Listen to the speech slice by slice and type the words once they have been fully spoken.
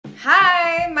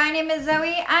Hi, my name is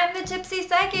Zoe. I'm the Tipsy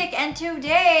Psychic, and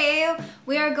today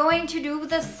we are going to do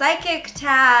the psychic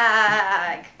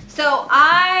tag. So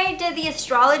I did the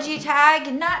astrology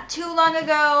tag not too long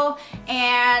ago,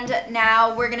 and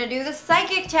now we're gonna do the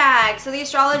psychic tag. So the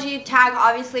astrology tag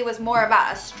obviously was more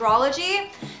about astrology.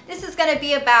 This is gonna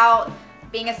be about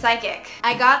being a psychic.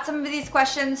 I got some of these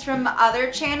questions from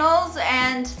other channels,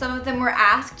 and some of them were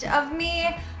asked of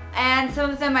me, and some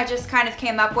of them I just kind of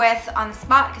came up with on the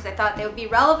spot because I thought they would be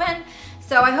relevant.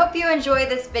 So I hope you enjoy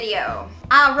this video.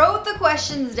 I wrote the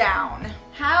questions down.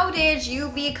 How did you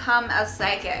become a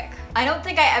psychic? I don't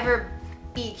think I ever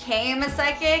became a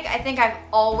psychic. I think I've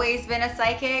always been a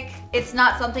psychic. It's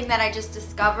not something that I just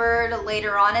discovered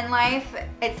later on in life.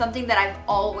 It's something that I've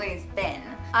always been.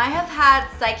 I have had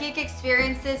psychic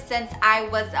experiences since I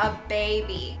was a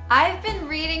baby. I've been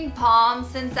reading palms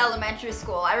since elementary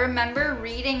school. I remember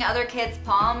reading other kids'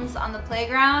 palms on the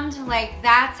playground. Like,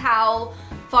 that's how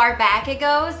far back it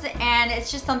goes, and it's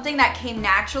just something that came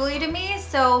naturally to me.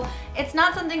 So it's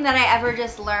not something that I ever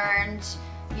just learned,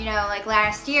 you know, like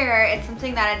last year. It's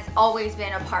something that has always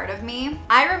been a part of me.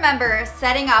 I remember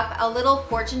setting up a little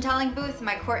fortune-telling booth in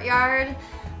my courtyard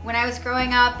when I was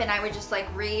growing up, and I would just like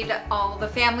read all the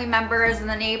family members and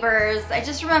the neighbors. I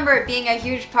just remember it being a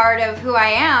huge part of who I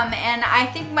am, and I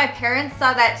think my parents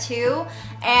saw that too.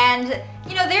 And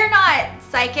you know, they're not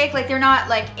psychic, like they're not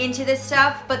like into this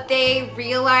stuff, but they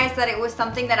realized that it was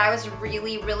something that I was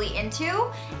really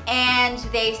into, and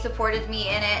they supported me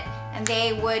in it, and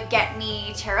they would get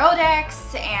me tarot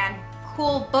decks and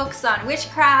cool books on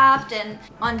witchcraft and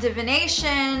on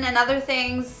divination and other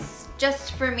things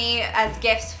just for me as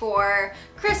gifts for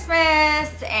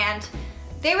Christmas. And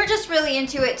they were just really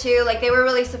into it too. Like, they were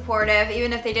really supportive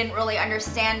even if they didn't really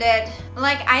understand it.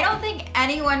 Like, I don't think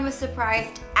anyone was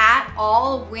surprised at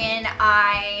all when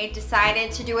I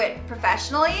decided to do it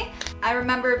professionally. I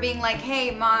remember being like, hey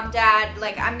mom, dad,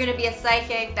 like I'm gonna be a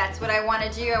psychic, that's what I want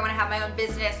to do, I want to have my own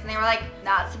business. And they were like,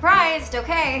 not surprised,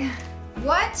 okay.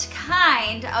 What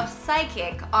kind of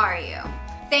psychic are you?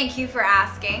 Thank you for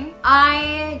asking.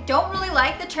 I don't really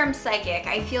like the term psychic.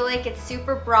 I feel like it's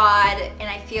super broad, and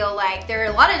I feel like there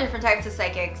are a lot of different types of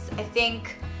psychics. I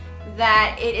think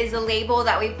that it is a label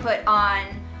that we put on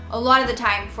a lot of the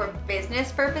time for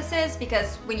business purposes,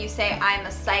 because when you say I'm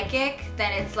a psychic,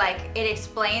 then it's like it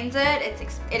explains it.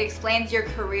 It explains your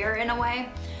career in a way,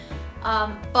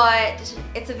 but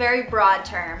it's a very broad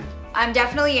term. I'm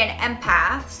definitely an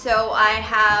empath, so I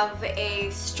have a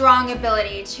strong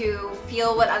ability to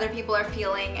feel what other people are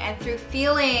feeling, and through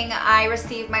feeling, I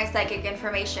receive my psychic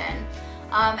information.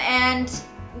 And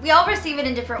we all receive it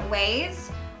in different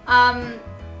ways.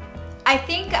 I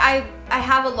think I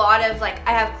have a lot of, like,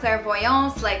 I have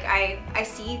clairvoyance, like I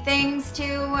see things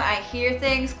too, I hear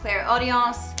things,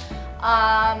 clairaudience.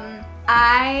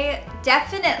 I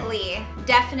definitely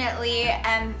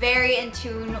am very in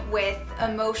tune with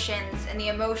emotions and the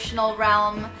emotional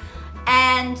realm,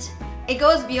 and it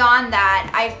goes beyond that.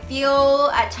 I feel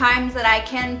at times that I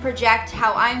can project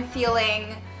how I'm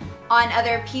feeling on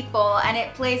other people, and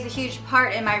it plays a huge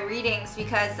part in my readings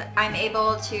because I'm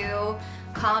able to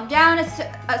calm down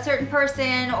a certain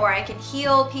person, or I can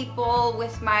heal people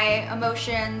with my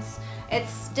emotions.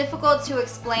 It's difficult to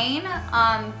explain,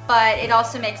 but it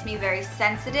also makes me very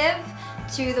sensitive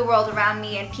to the world around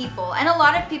me and people. And a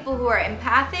lot of people who are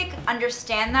empathic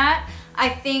understand that. I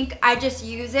think I just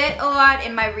use it a lot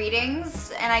in my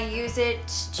readings, and I use it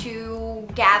to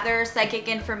gather psychic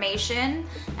information,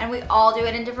 and we all do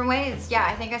it in different ways. Yeah,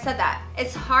 I think I said that.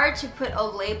 It's hard to put a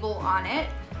label on it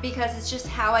because it's just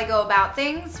how I go about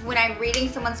things. When I'm reading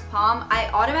someone's palm, I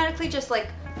automatically just like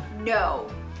know.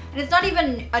 And it's not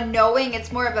even a knowing,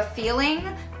 it's more of a feeling,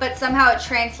 but somehow it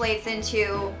translates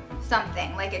into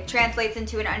something. Like, it translates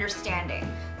into an understanding.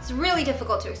 It's really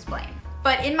difficult to explain.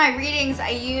 But in my readings,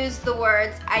 I use the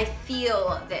words, I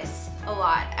feel this a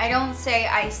lot. I don't say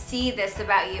I see this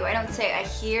about you. I don't say I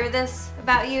hear this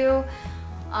about you,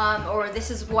 or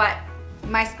this is what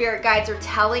my spirit guides are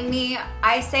telling me.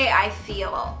 I say I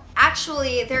feel.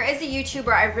 Actually, there is a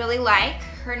YouTuber I really like.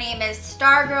 Her name is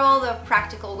Stargirl the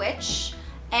Practical Witch,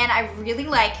 and I really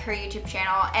like her YouTube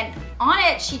channel. And on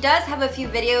it, she does have a few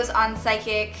videos on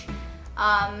psychic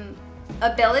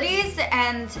abilities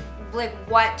and like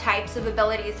what types of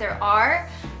abilities there are.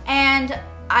 And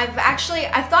I've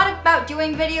thought about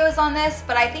doing videos on this,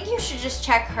 but I think you should just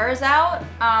check hers out.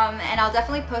 And I'll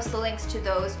definitely post the links to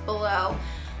those below,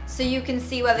 so you can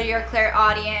see whether you're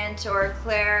clairaudient or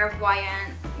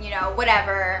clairvoyant, you know,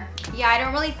 whatever. Yeah, I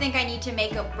don't really think I need to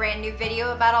make a brand new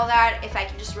video about all that if I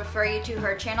can just refer you to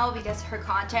her channel, because her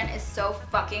content is so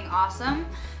fucking awesome.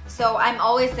 So I'm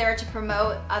always there to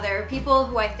promote other people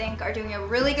who I think are doing a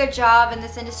really good job in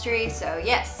this industry, so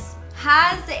yes.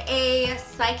 Has a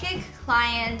psychic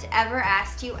client ever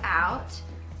asked you out,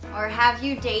 or have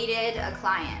you dated a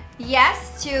client?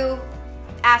 Yes to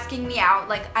asking me out.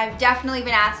 Like, I've definitely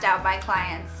been asked out by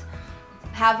clients.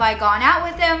 Have I gone out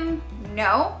with them?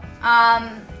 No.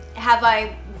 Have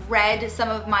I read some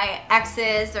of my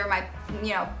exes or my,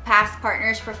 past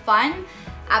partners for fun?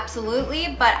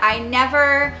 Absolutely, but I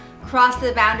never cross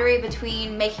the boundary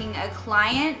between making a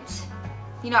client.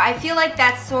 I feel like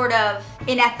that's sort of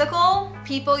unethical.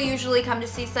 People usually come to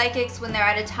see psychics when they're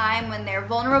at a time when they're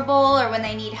vulnerable or when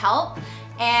they need help.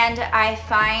 And I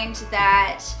find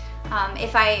that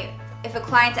if a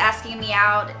client's asking me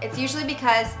out, it's usually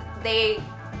because they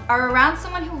are around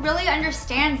someone who really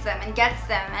understands them and gets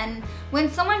them. And when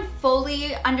someone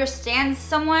fully understands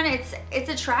someone, it's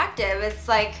attractive. It's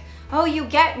like, oh, you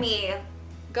get me,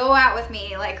 go out with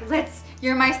me, like,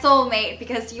 you're my soulmate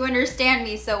because you understand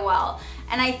me so well.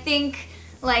 And I think,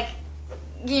 like,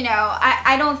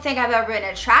 I don't think I've ever been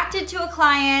attracted to a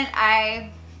client.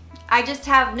 I just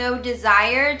have no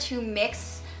desire to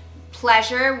mix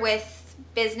pleasure with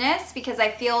business, because I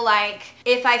feel like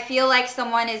if I feel like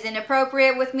someone is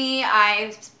inappropriate with me,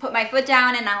 I put my foot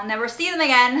down and I'll never see them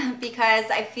again, because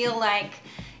I feel like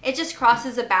it just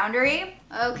crosses a boundary.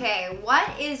 Okay, what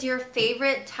is your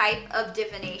favorite type of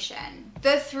divination?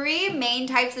 The 3 main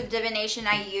types of divination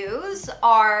I use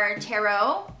are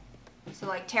tarot, so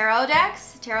like tarot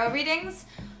decks, tarot readings,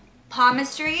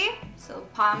 palmistry, so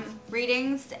palm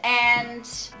readings, and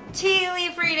tea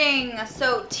leaf reading.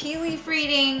 So tea leaf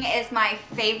reading is my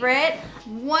favorite.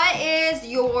 What is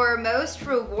your most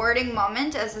rewarding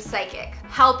moment as a psychic?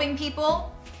 Helping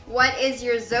people. What is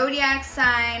your zodiac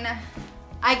sign?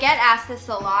 I get asked this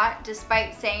a lot,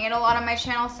 despite saying it a lot on my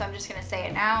channel, so I'm just gonna say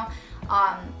it now.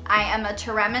 I am a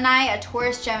Gemini, a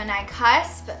Taurus Gemini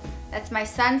Cusp. That's my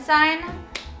sun sign.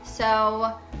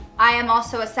 So I am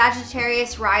also a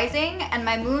Sagittarius rising, and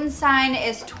my moon sign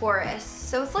is Taurus.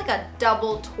 So it's like a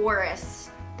double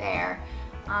Taurus there.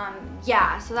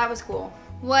 Yeah, so that was cool.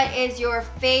 What is your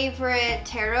favorite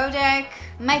tarot deck?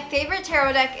 My favorite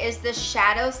tarot deck is the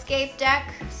Shadowscape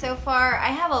deck so far. I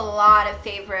have a lot of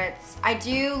favorites. I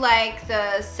do like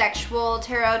the sexual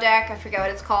tarot deck. I forget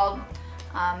what it's called.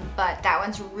 But that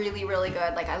one's really, really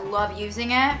good. Like, I love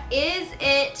using it. Is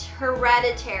it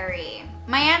hereditary?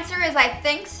 My answer is I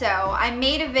think so. I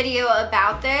made a video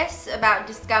about this, about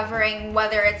discovering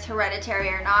whether it's hereditary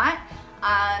or not.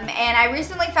 And I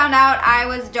recently found out I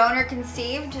was donor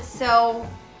conceived, so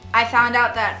I found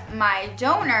out that my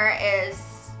donor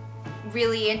is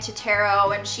really into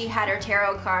tarot, and she had her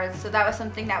tarot cards, so that was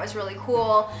something that was really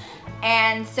cool.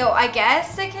 And so I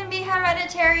guess it can be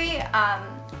hereditary.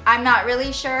 I'm not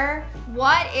really sure.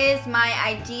 What is my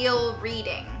ideal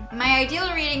reading? My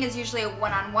ideal reading is usually a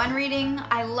one-on-one reading.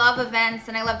 I love events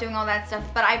and I love doing all that stuff,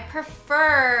 but I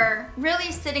prefer really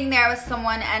sitting there with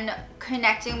someone and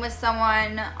connecting with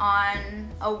someone on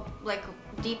a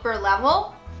deeper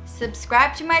level.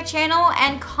 Subscribe to my channel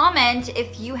and comment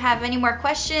if you have any more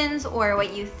questions or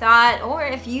what you thought, or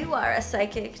if you are a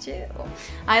psychic too.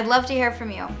 I'd love to hear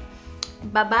from you.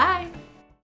 Bye-bye.